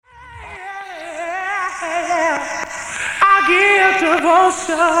I give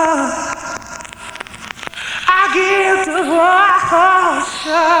devotion. I give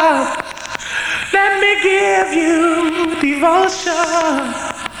devotion. Let me give you devotion.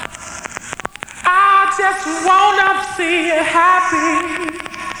 I just wanna see you happy,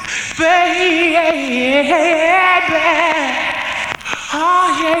 baby.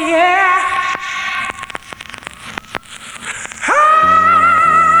 Oh yeah, yeah.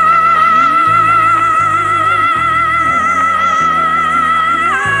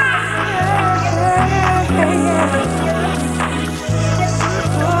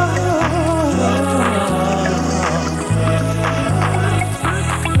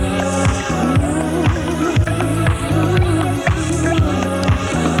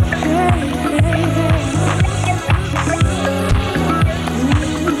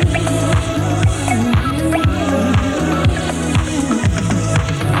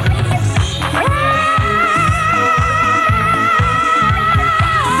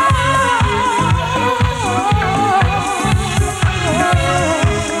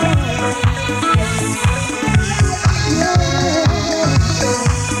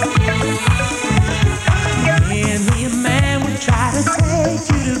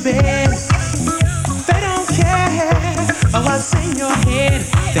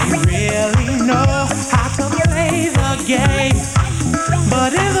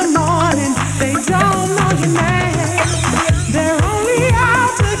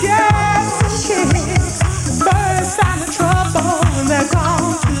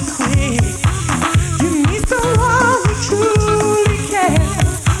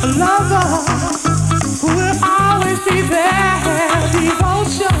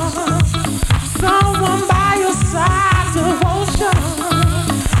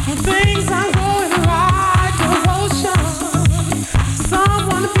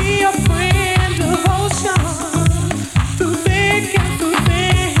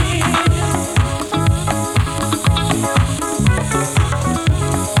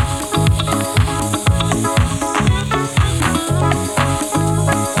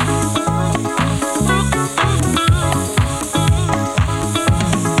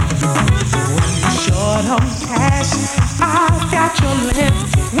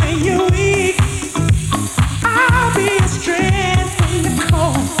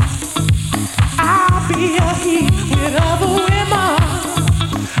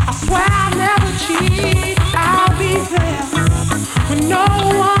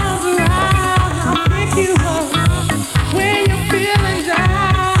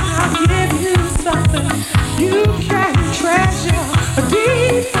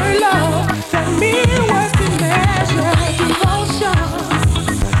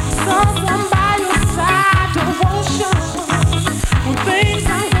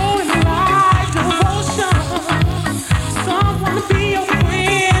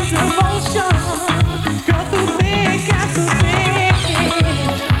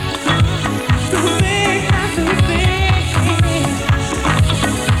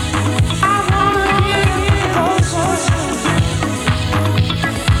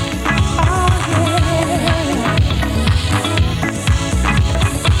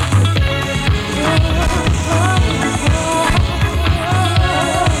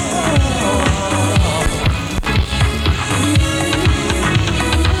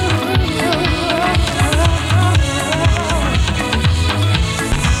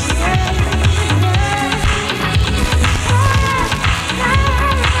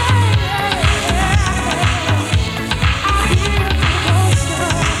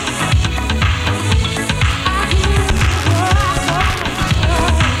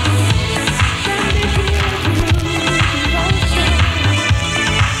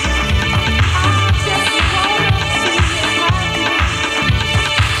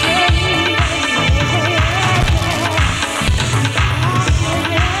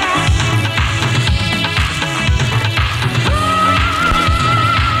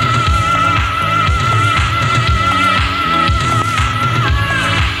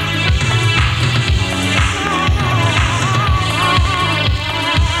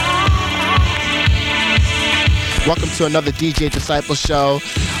 Welcome to another DJ Disciple show.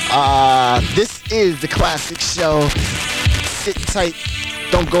 This is the classic show. Sit tight,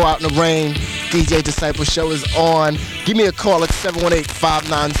 don't go out in the rain. DJ Disciple show is on. Give me a call at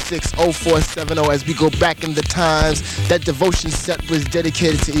 718-596-0470 as we go back in the times. That devotion set was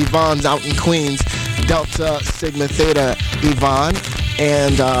dedicated to Yvonne's out in Queens. Delta Sigma Theta Yvonne.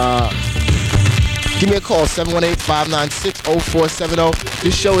 And give me a call, 718-596-0470.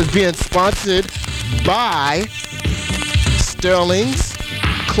 This show is being sponsored by Sterling's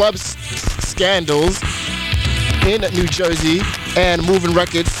Club Scandals in New Jersey, and Moving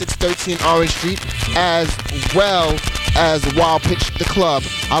Records, 613 Orange Street, as well as Wild Pitch the Club.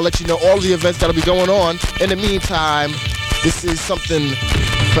 I'll let you know all the events that'll be going on. In the meantime, this is something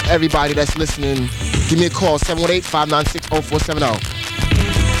for everybody that's listening. Give me a call, 718-596-0470.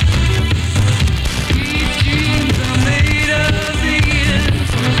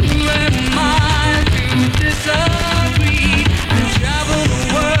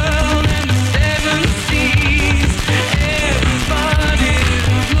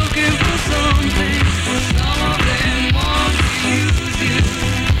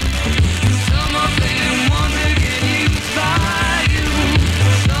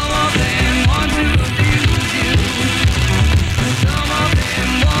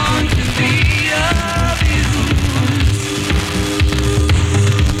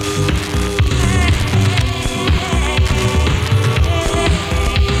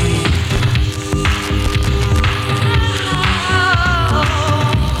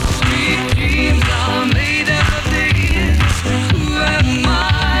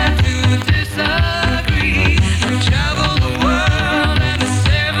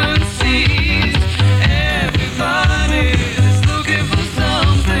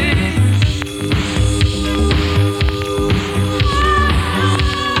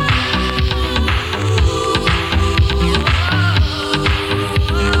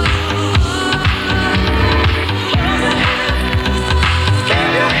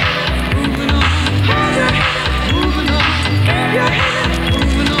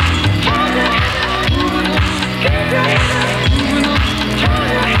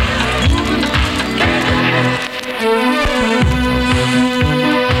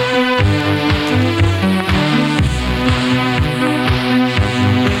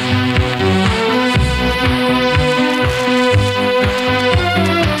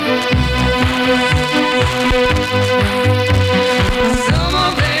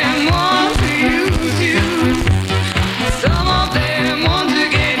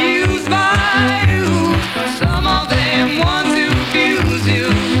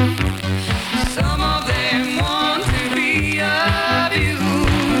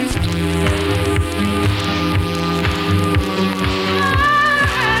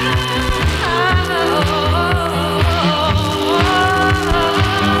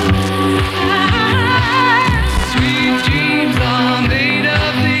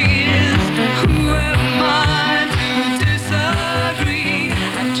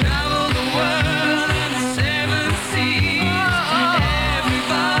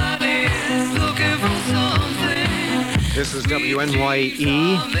 This is WNYE,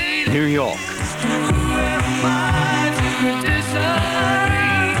 New York.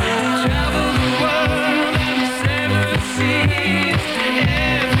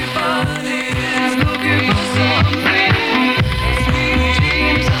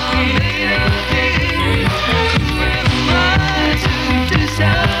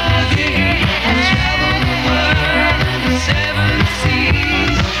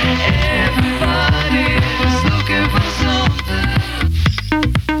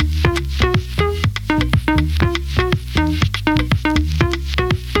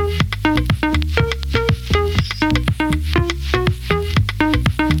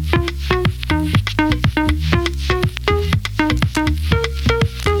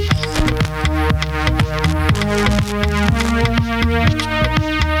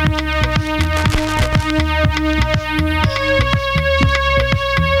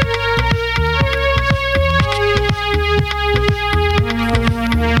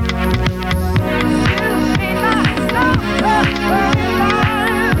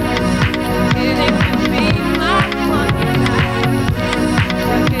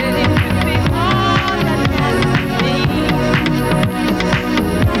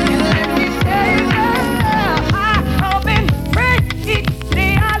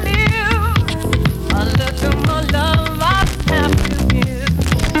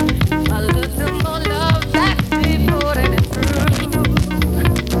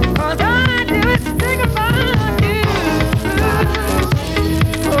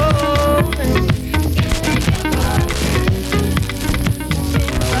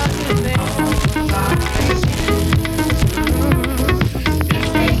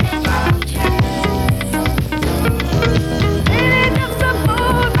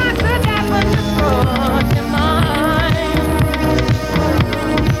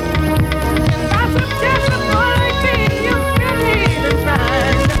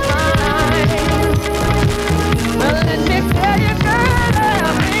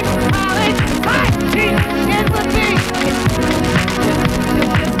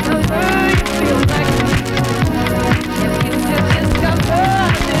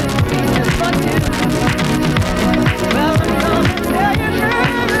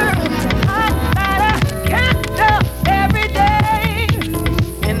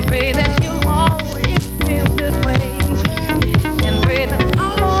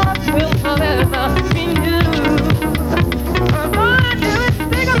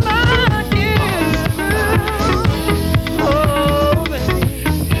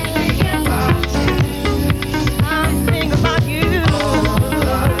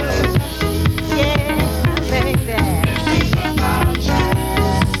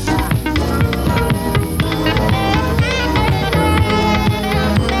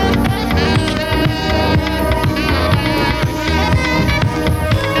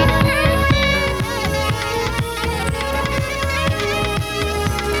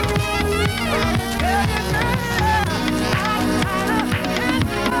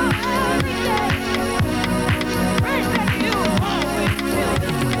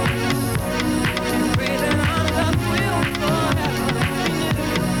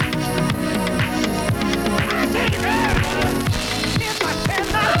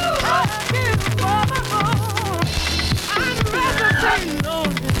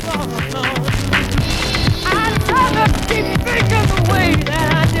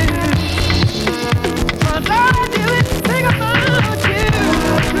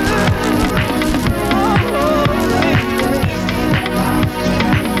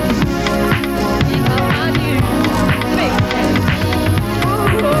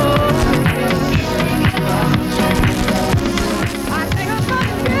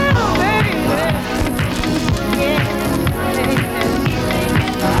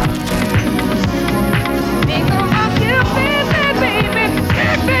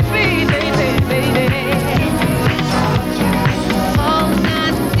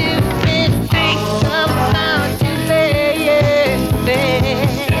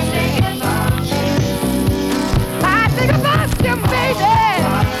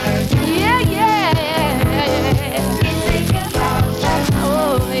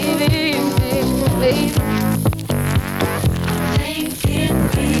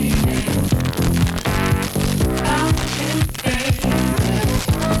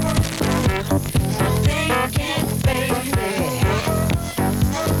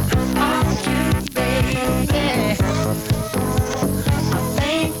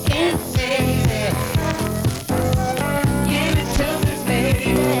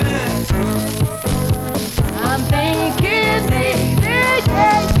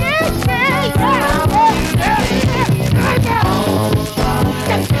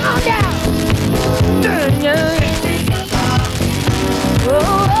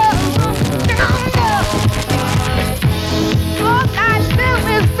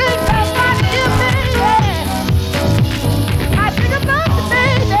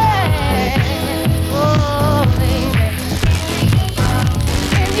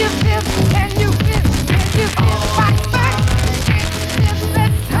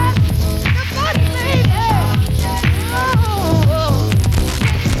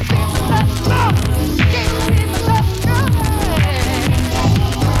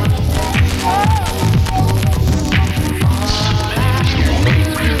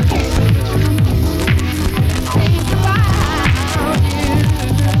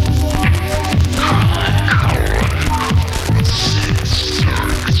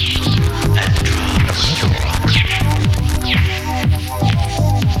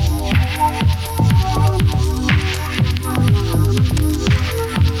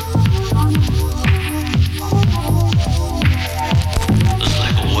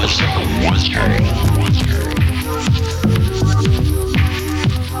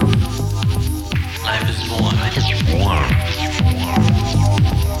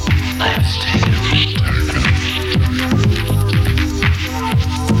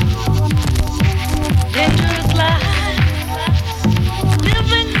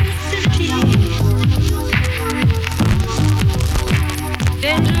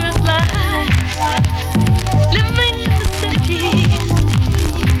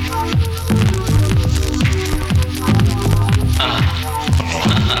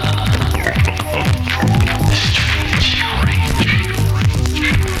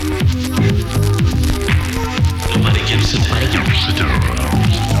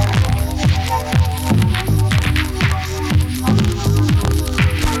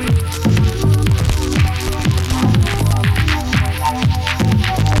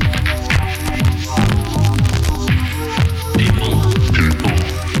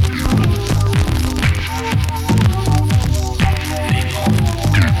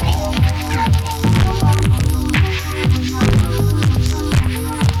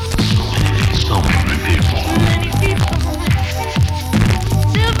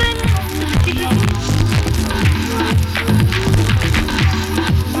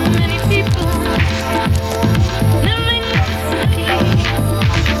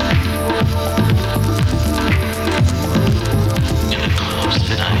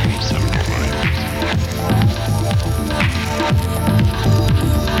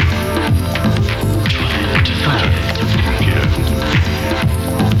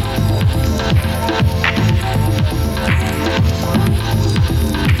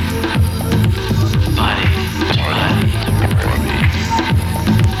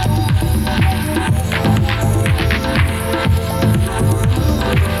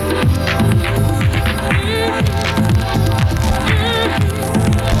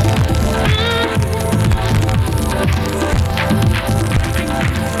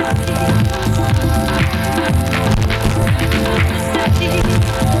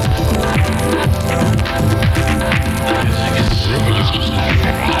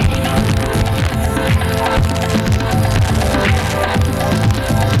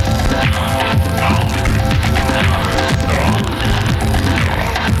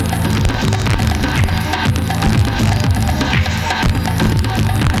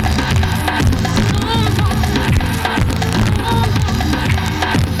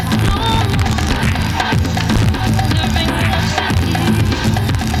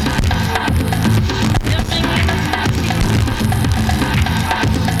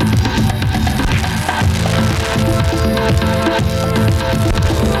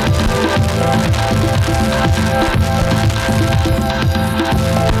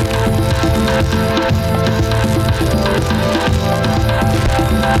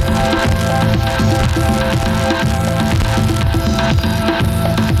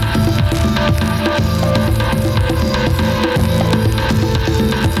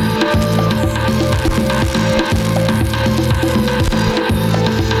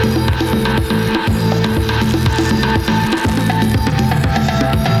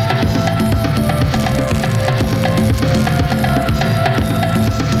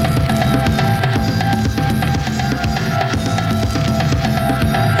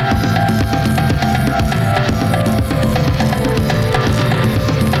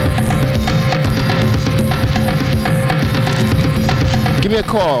 Give me a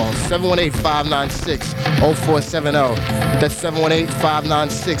call, 718-596-0470. That's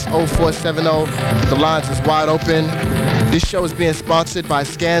 718-596-0470. The lines is wide open. This show is being sponsored by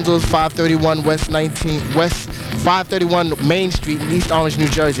Scandals, 531 531 Main Street in East Orange, New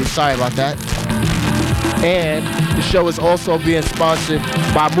Jersey. Sorry about that. And the show is also being sponsored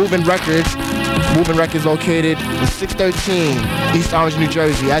by Moving Records. Moving Records located in 613 East Orange, New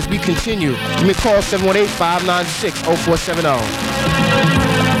Jersey. As we continue, give me a call, 718-596-0470.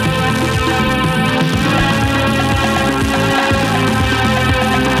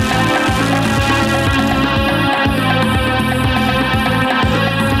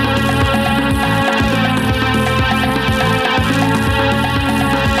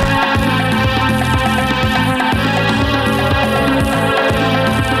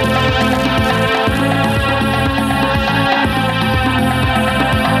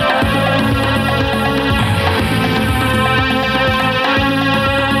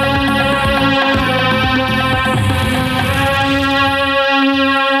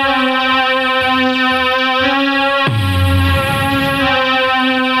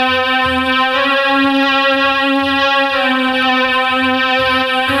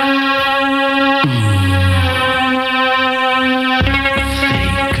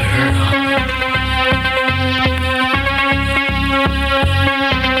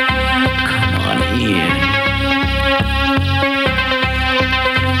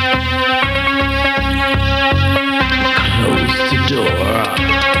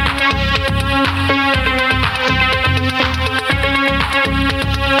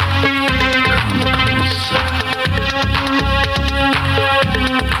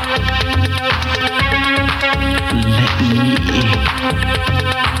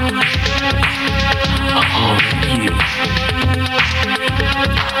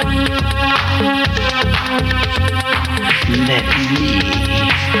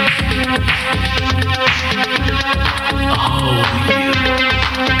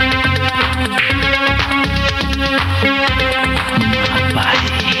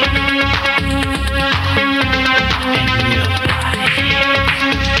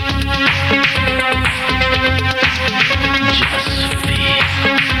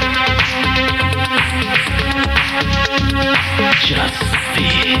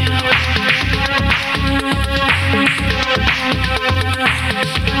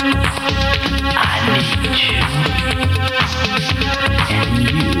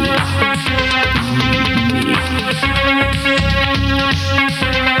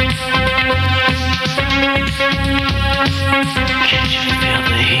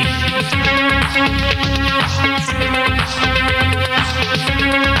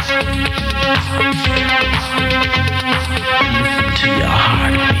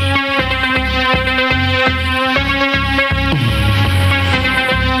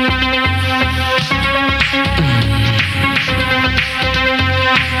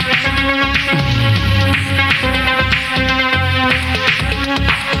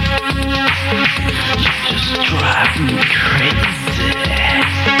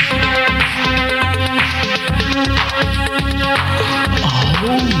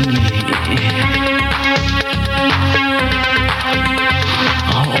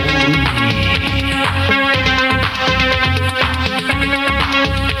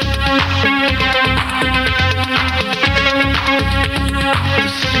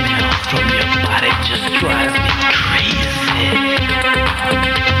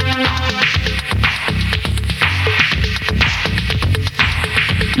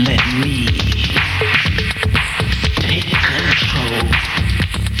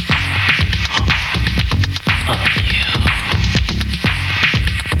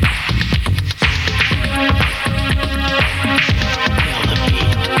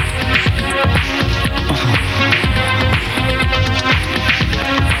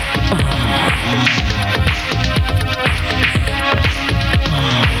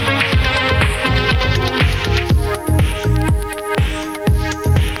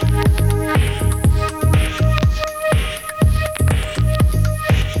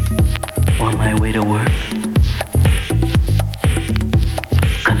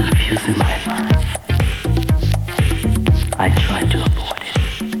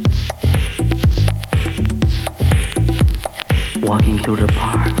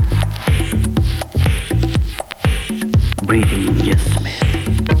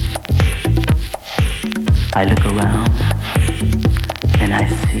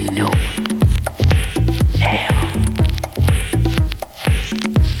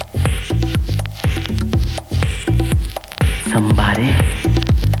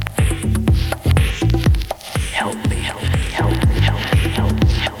 Help me, help me, help me, help me, help me.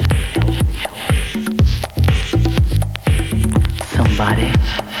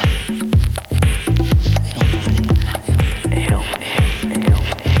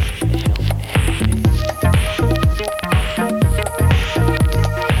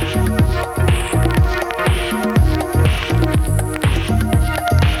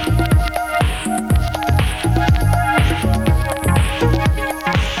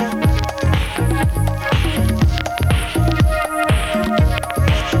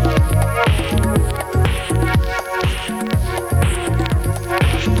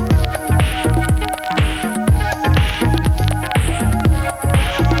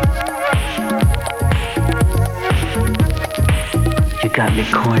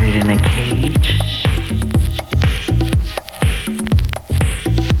 recorded in a cage.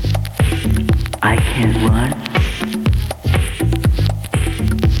 I can't run,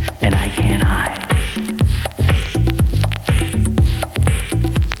 and I can't hide.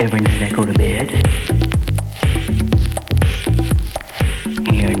 Every night I go to bed,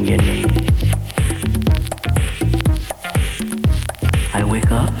 hearing your name. I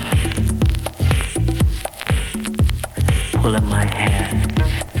wake up, pulling my hair,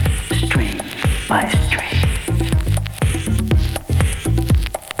 string by string.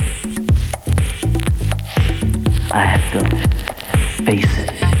 I have to face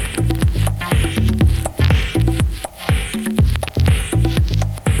it.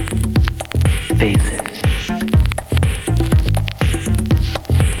 Face it.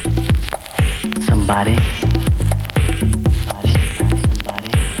 Somebody.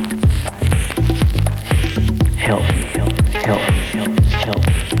 Help me, help me, help me, help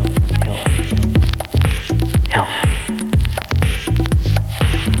me, help me, help me, help me.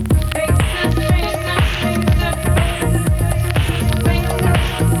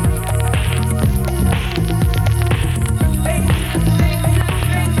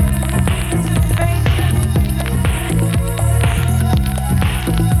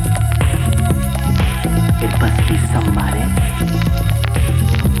 It must be somebody. The peace of mind. Confusing my mind.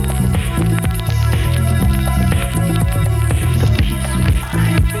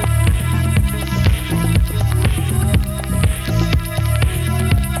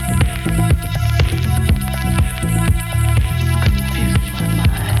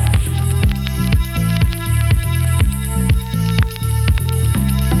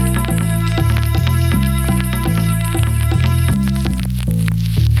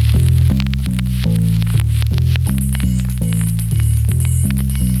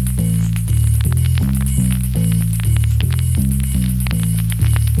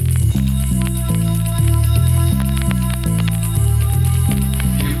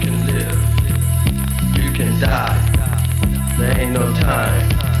 You can live, you can die. There ain't no time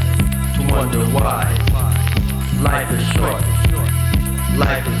to wonder why. Life is short,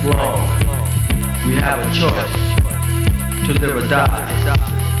 life is long. We have a choice to live or die.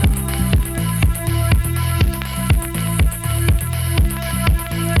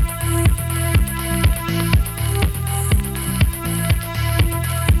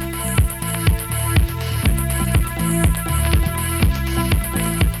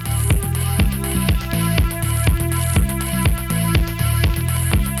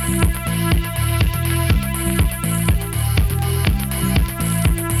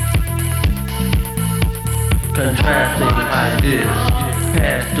 Contrasting ideas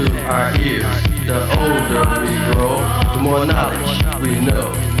pass through our ears. The older we grow, the more knowledge we know.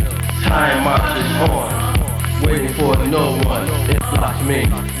 Time marches on, waiting for no one. It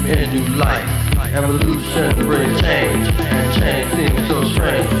blossoming in new life. Evolution brings change, and change seems so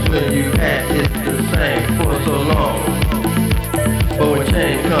strange when you had it the same for so long. But when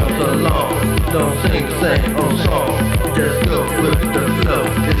change comes along, don't sing the same old song. Just go with the flow.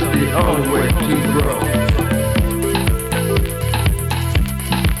 It's the only way to grow.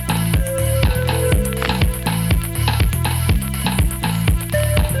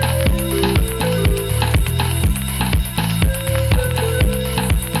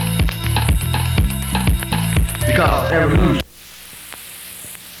 Because evolution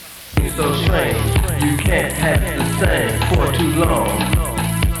is so strange, you can't have the same for too long.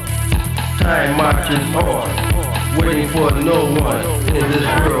 Time marches on, waiting for no one in this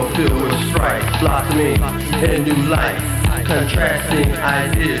world filled with strife, blossoming in new life. Contrasting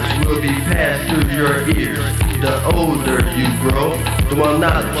ideas will be passed through your ears. The older you grow, the more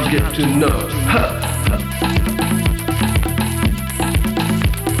knowledge you get to know. Huh.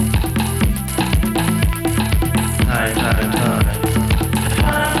 Time.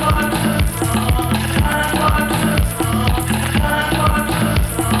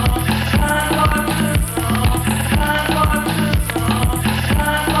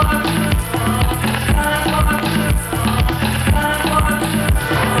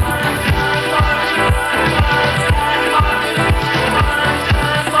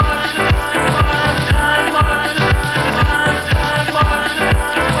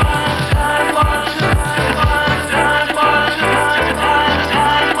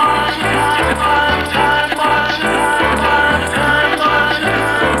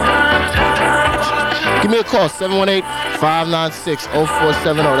 Give me a call,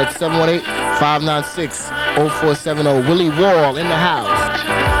 718-596-0470. That's 718-596-0470. Willie Wall in the house.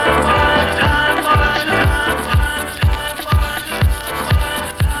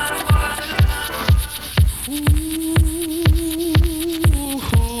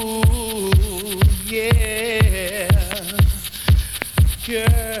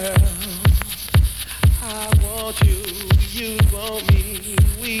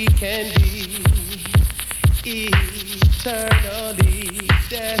 can be eternally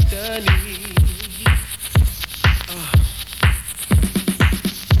destiny.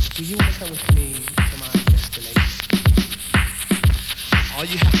 Do you want to come with me to my destination? All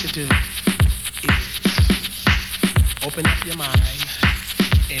you have to do is open up your mind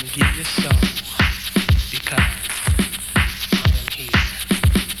and give your soul, because I am here.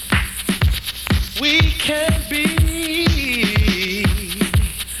 We can be,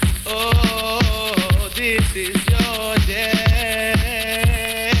 oh, this is your destiny,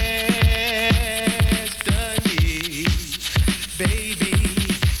 baby,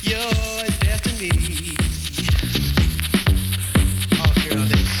 your destiny. Oh, girl,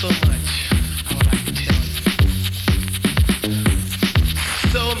 there's so much I would like to tell you.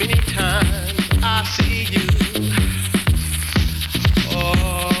 So many times I see you.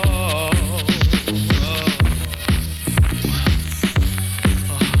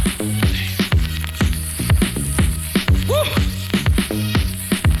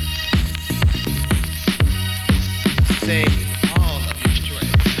 All of your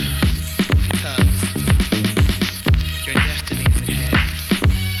strength, because your destiny is ahead.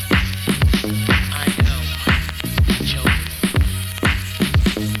 I am chosen.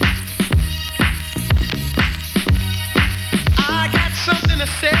 I got something to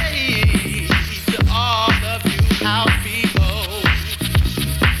say to all of you house people.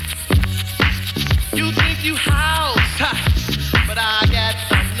 You think you house, but I got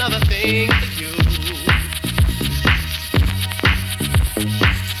another thing for you.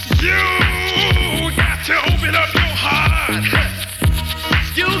 You got to open up your heart.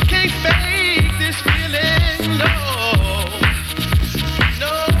 You can't fake this feeling, no.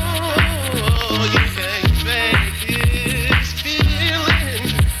 No, you can't fake this feeling.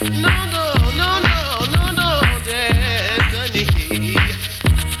 No, no, no, no, no, no, destiny.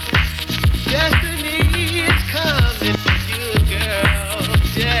 Destiny is coming for you, girl.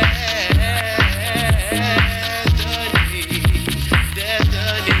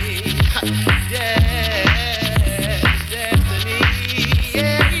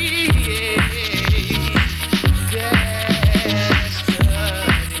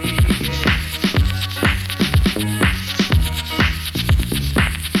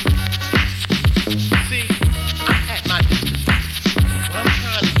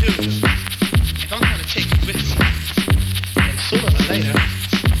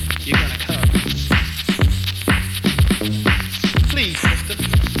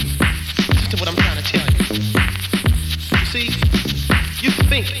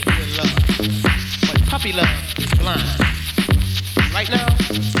 Puppy love is blind. Right now,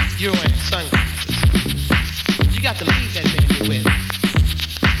 you're wearing sunglasses. You got to leave that man you're with.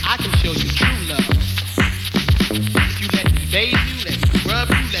 I can show you true love. If you let me bathe you, let me rub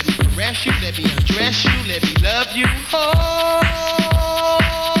you, let me caress you, let me undress you, let me love you. Oh,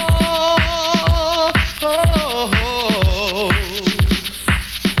 oh, oh, oh.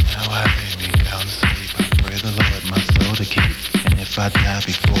 Now I lay me down to sleep. I pray the Lord my soul to keep. And if I die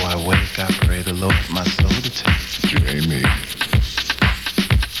before I wake, I pray the Lord my soul to take. Jamie,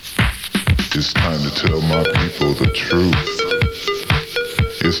 it's time to tell my people the truth.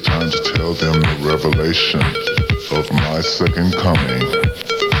 It's time to tell them the revelation of my second coming.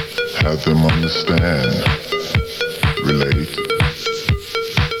 Have them understand, relate.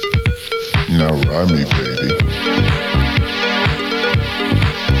 Now ride me, baby.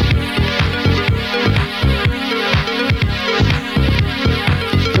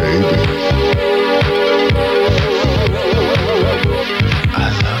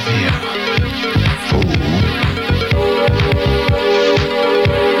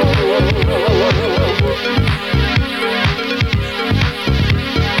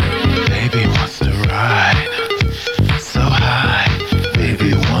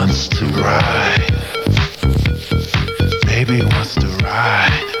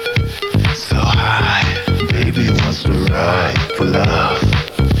 For love.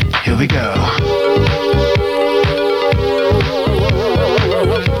 Here we go.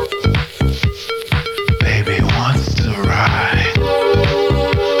 Baby wants to ride.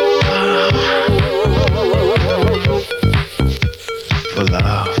 For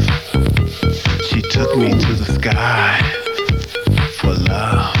love. She took me to the sky. For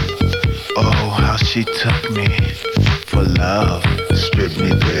love. Oh, how she took me. For love. Stripped me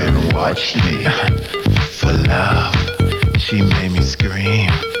there and watched me. For love. She made me scream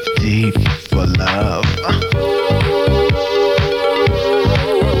deep for love.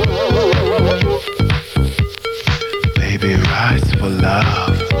 Baby rides for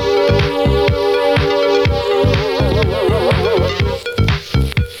love.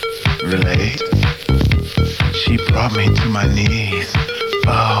 relate? She brought me to my knees.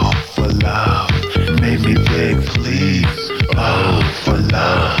 Oh, for love. Made me beg, please. Oh, for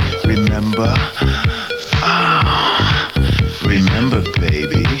love. Remember? Oh, remember,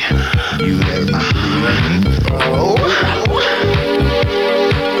 baby. You let me breathe. Oh.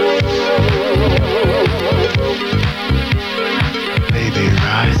 Baby,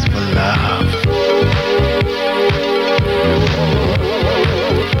 rise for love.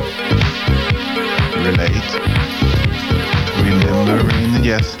 Relate. Remembering the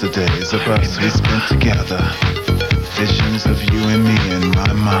yesterdays of us we spent together. Visions of you and me in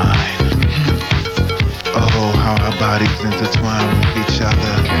my mind. Oh, how our bodies intertwine with each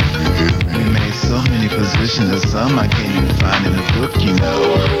other. We made so many positions and some I can't even find in the book, you know.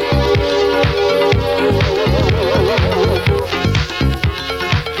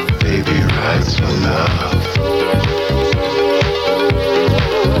 Baby, rise for love.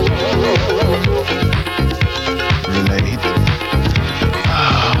 Relate.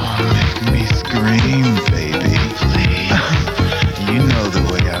 Oh, make me scream, baby, please. You know the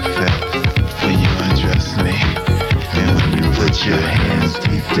way I felt when you undressed me, and when you put your hands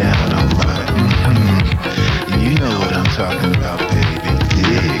deep down on my. You know what I'm talking about, baby.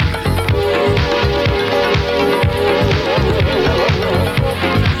 Dig.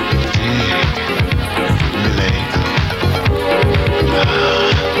 Relate.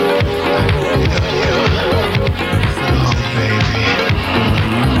 Oh, baby,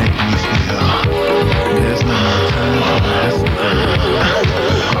 you make me feel there's no more time for us.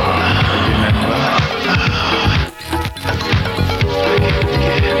 Remember?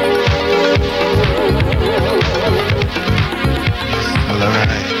 Well,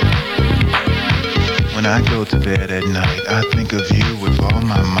 alright. When I go to bed at night, I think of you with all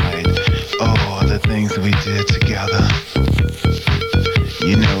my might. Oh, the things we did together.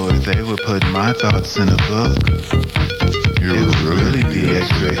 You know, if they would put my thoughts in a book, it would really be a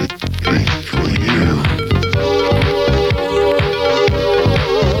great treat for you.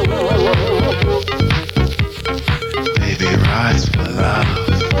 Baby, rise for love.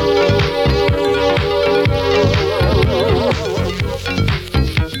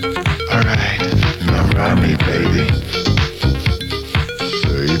 Alright, now ride me, baby.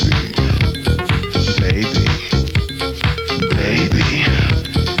 Baby. Baby.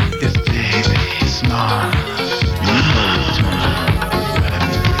 It's baby, small. You know it's mine. Ride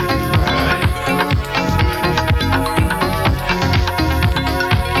me, baby, ride.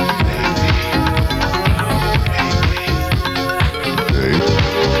 Baby.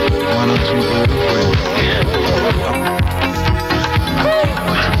 Why don't you go with me?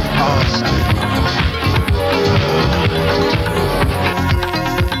 All night.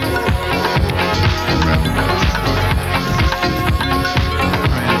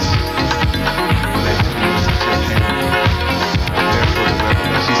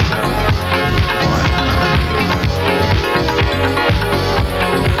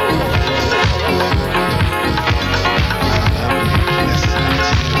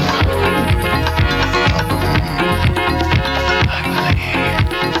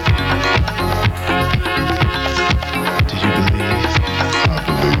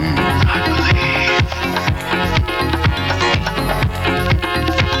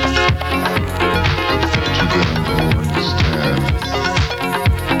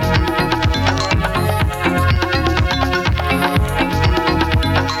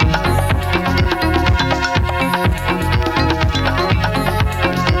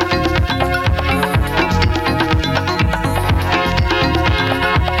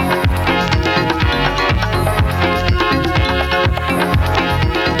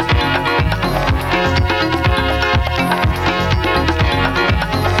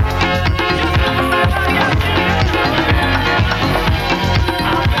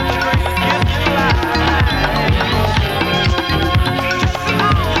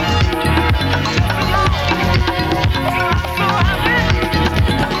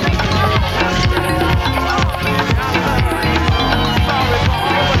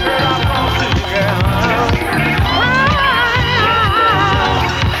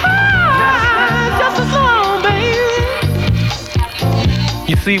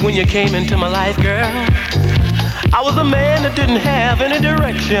 See, when you came into my life, girl, I was a man that didn't have any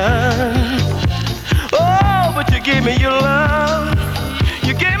direction. Oh, but you gave me your love.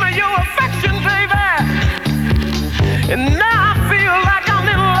 You gave me your affection, baby. And now I feel like I'm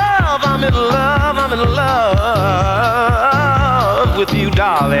in love. I'm in love. I'm in love with you,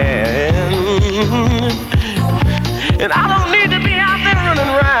 darling. And I don't need to be out there running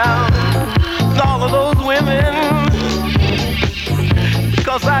around with all of those women.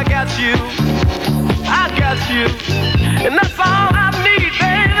 'cause I got you. I got you. And that's all I need,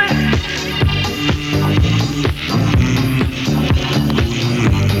 baby.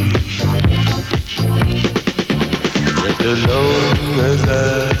 Just as long as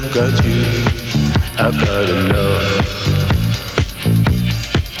I've got you, I've got enough.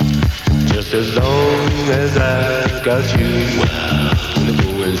 Just as long as I've got you, the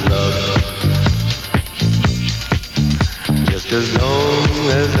going rough. Just as long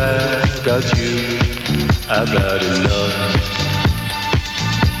as I've got you, I've got enough.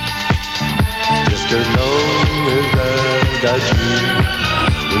 Just as long as I've got you,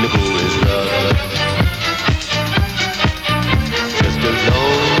 when the going rough. Just as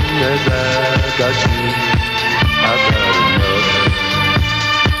long as I've got you,